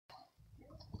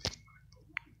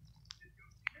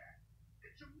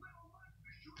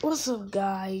What's up,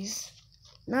 guys?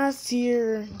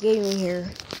 Nasir Gaming here.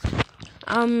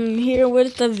 I'm here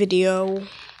with the video,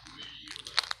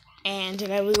 and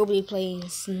today we will be playing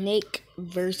Snake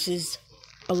versus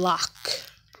Block.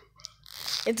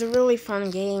 It's a really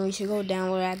fun game. You should go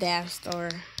download it at the App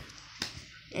Store.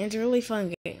 And it's a really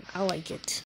fun game. I like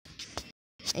it.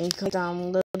 And you click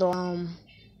on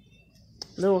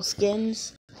little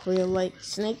skins where you like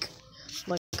Snake.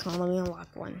 Like, let me unlock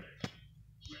one.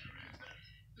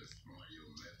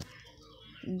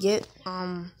 Get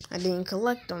I didn't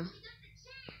collect them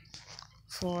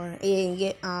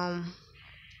get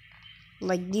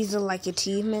like these are like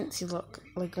achievements. You look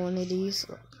like one of these,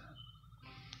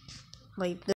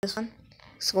 like this one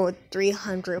scored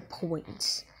 300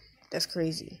 points. That's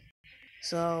crazy.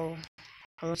 So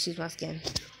I'm gonna choose my skin.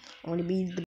 I want to be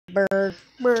the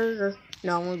burger.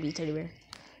 No, I want to be teddy bear.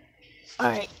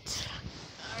 Alright,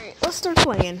 let's start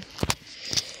playing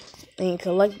and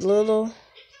collect little.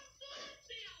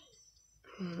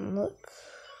 Look,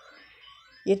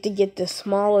 you have to get the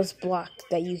smallest block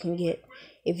that you can get.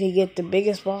 If you get the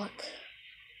biggest block,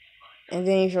 and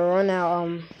then if you run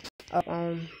out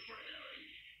of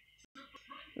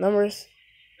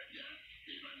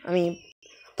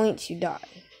points, you die.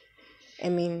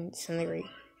 Disintegrate.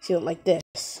 See it like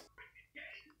this.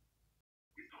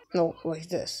 No, like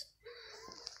this.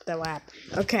 That will happen.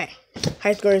 Okay.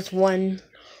 High score is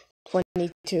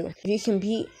 122.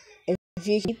 If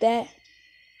you keep that,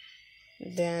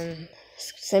 then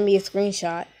send me a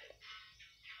screenshot,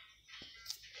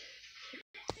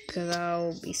 because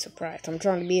I'll be surprised. I'm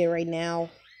trying to beat it right now.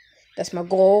 That's my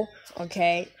goal.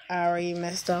 Okay, I already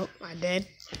messed up. I did.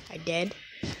 I'm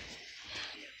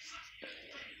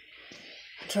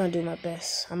trying to do my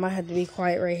best. I might have to be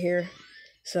quiet right here.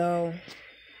 So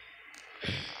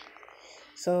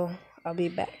I'll be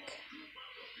back.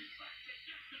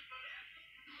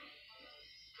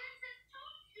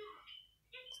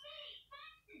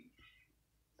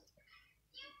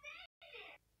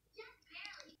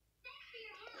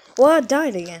 Well, I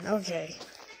died again. Okay.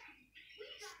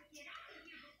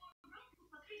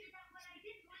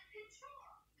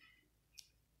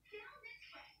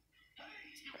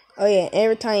 Oh yeah,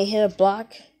 every time you hit a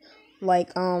block, look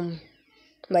at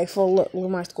my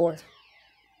score.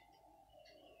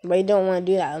 But you don't want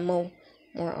to do that more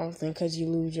often, because you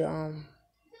lose your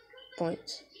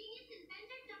points.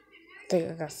 I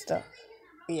think I got stuck.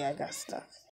 Yeah, I got stuck.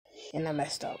 And I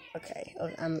messed up. Okay.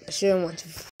 I shouldn't want to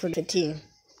for the team.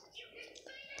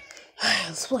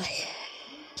 Let's play.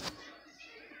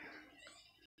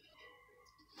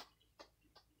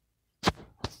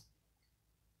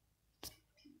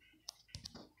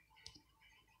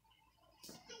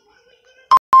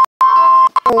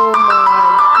 Oh my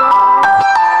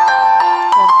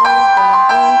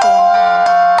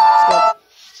god.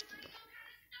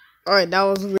 Alright, that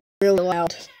was really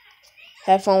loud.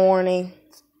 Headphone warning.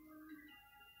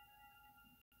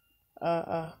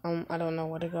 I don't know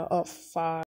where to go. Oh,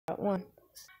 5, 1.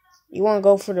 You want to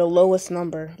go for the lowest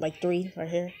number, like 3 right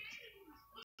here.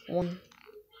 1.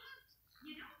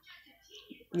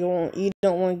 You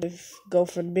don't want to go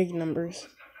for the big numbers,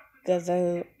 because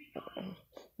they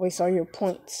waste all your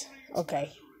points.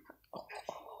 Okay.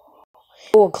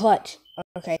 Oh, a clutch.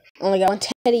 Okay. Only got one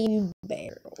teddy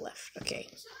bear left. Okay.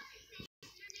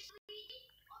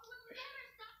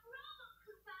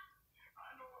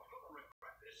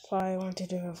 5, 1, 2,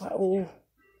 3, 4, 5. Ooh.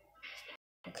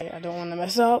 Okay, I don't want to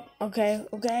mess up. Okay.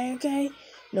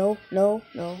 No.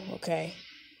 Okay.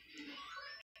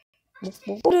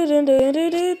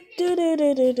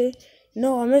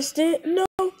 No, I missed it. No,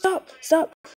 stop.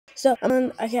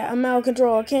 I'm out of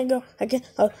control. I can't go. I can't.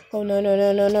 Oh no. No,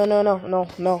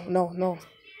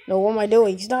 what am I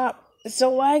doing? Stop. It's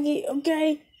so laggy.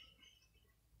 Okay.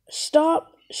 Stop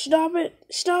it.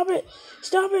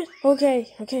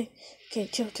 Okay.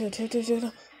 Chill.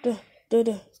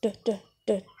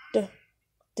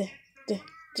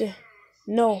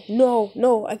 No,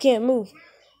 I can't move.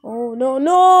 Oh,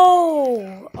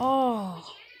 no! Oh,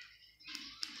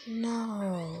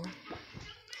 no.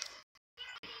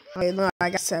 Okay, no, I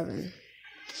got 7.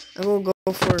 I will go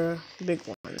for the big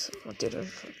ones. What did I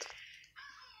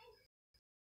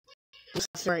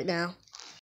right now?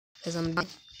 Because I'm dying.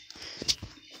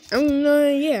 I'm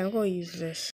going to use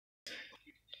this.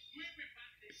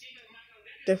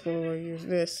 Definitely going to use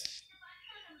this.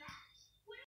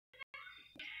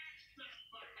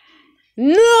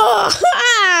 No!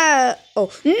 Oh,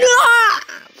 no!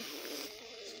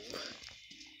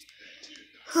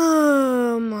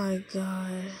 Oh my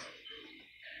god.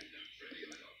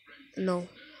 No.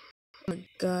 Oh my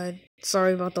god.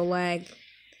 Sorry about the lag.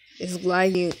 It's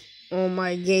lagging. on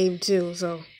my game too,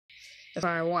 so that's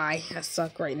probably why I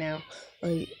suck right now.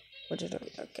 Wait, what did I?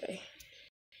 Okay,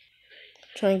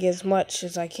 trying to get as much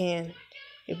as I can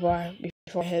before I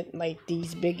hit like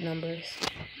these big numbers.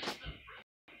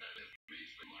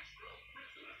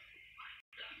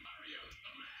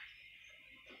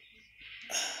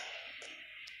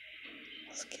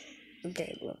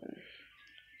 Okay, 11.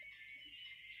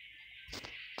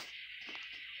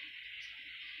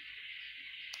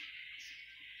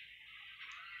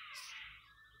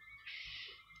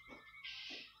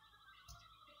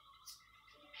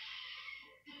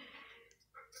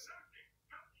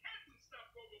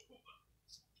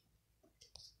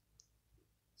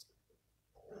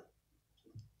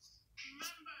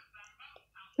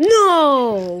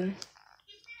 No!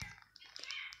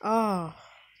 Oh,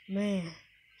 man.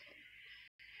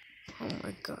 Oh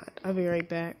my god. I'll be right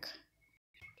back.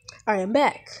 Alright, I'm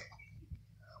back.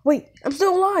 Wait, I'm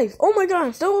still alive. Oh my god,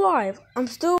 I'm still alive. I'm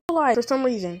still alive for some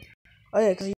reason. Oh yeah,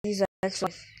 because he's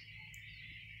actually...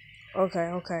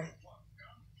 Okay.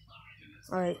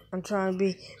 Alright, I'm trying to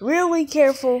be really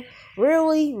careful.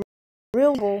 Really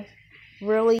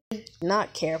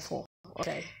not careful.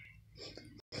 Okay.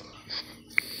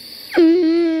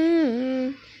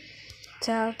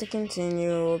 Tap to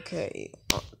continue. Okay.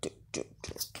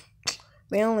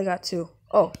 We only got 2.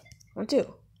 Oh, 1,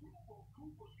 2.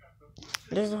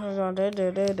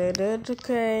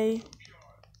 Okay.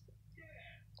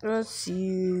 Let's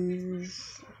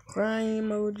use crying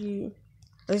emoji.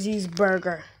 Let's use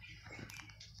burger.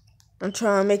 I'm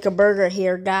trying to make a burger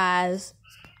here, guys.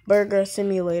 Burger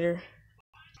simulator.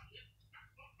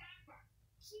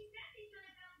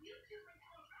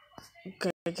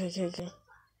 Okay.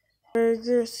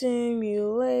 Burger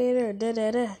simulator.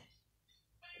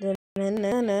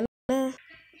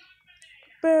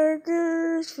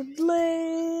 Burgers for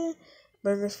days.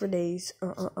 Burgers for days. No.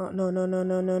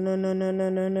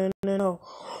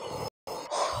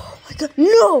 Oh my god.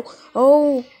 No!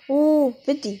 Oh,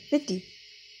 50.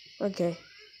 Okay.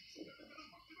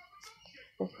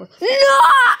 No!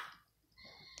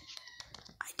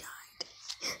 I died.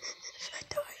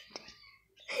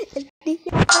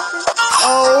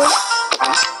 Oh.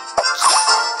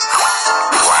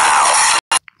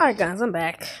 Alright guys, I'm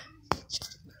back.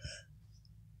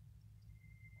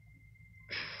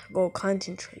 Go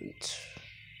concentrate.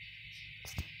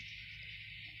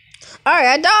 Alright,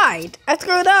 I died. I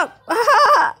screwed up.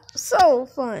 So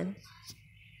fun.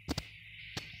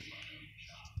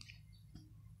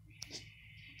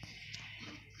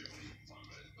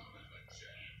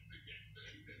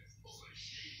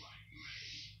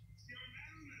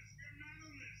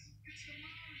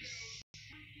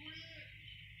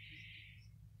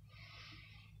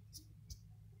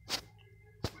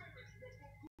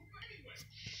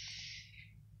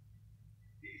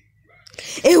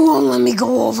 It won't let me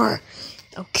go over.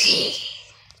 Okay.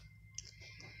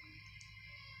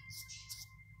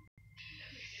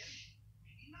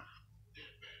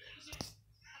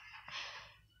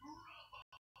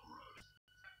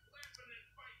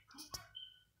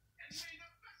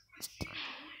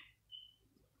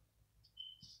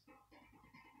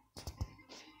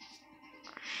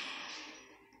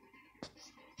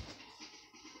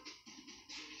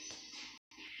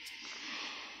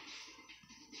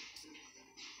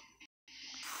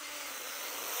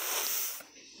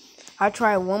 I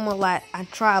try one more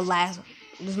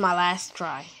This is my last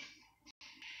try.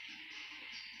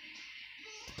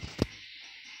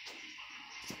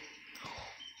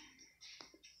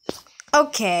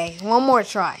 Okay, one more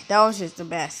try. That was just the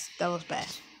best. That was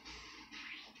best.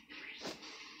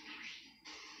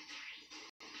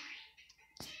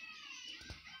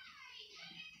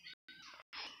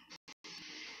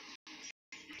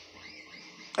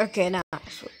 Okay, now.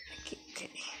 Okay.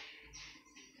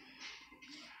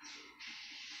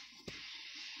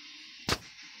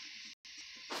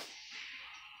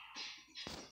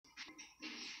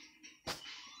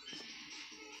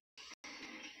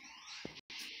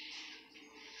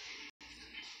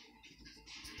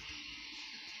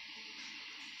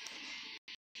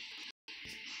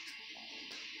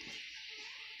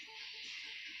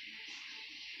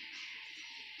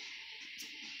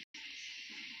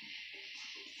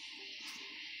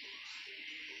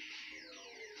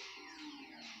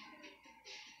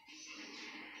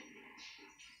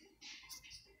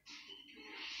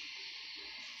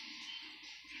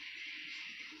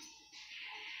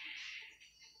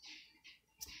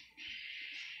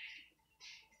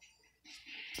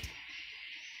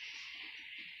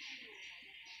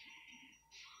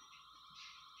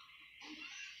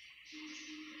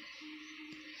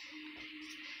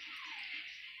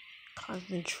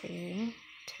 Concentrating.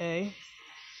 Okay.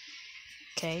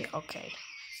 Okay.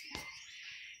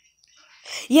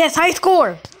 Yes, high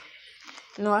score!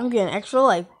 No, I'm getting extra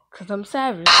life because I'm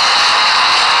savage.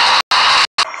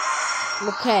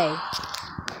 Okay.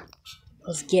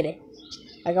 Let's get it.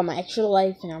 I got my extra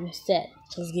life and I'm set.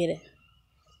 Let's get it.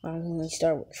 I'm going to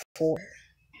start with 4.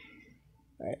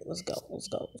 Alright, let's go.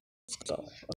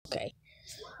 Okay.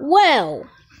 Well,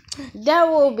 that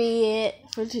will be it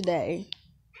for today.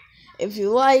 If you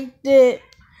liked it,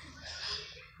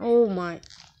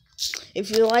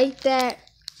 if you like that,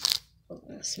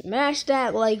 smash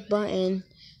that like button.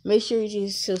 Make sure you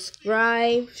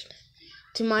subscribe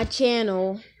to my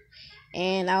channel,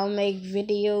 and I'll make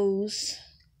videos,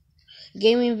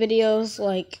 gaming videos,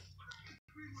 like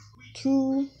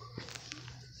 2.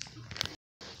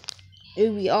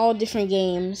 It'll be all different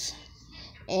games,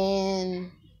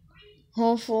 and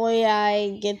hopefully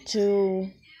I get to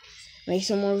make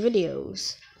some more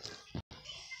videos.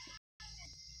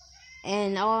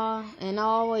 And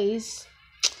always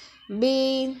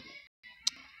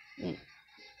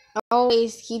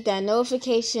keep that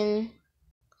notification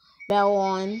bell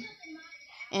on,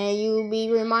 and you'll be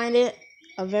reminded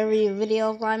of every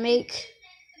video I make.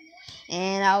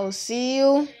 And I will see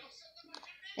you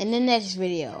in the next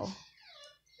video.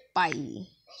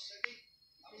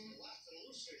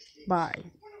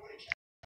 Bye.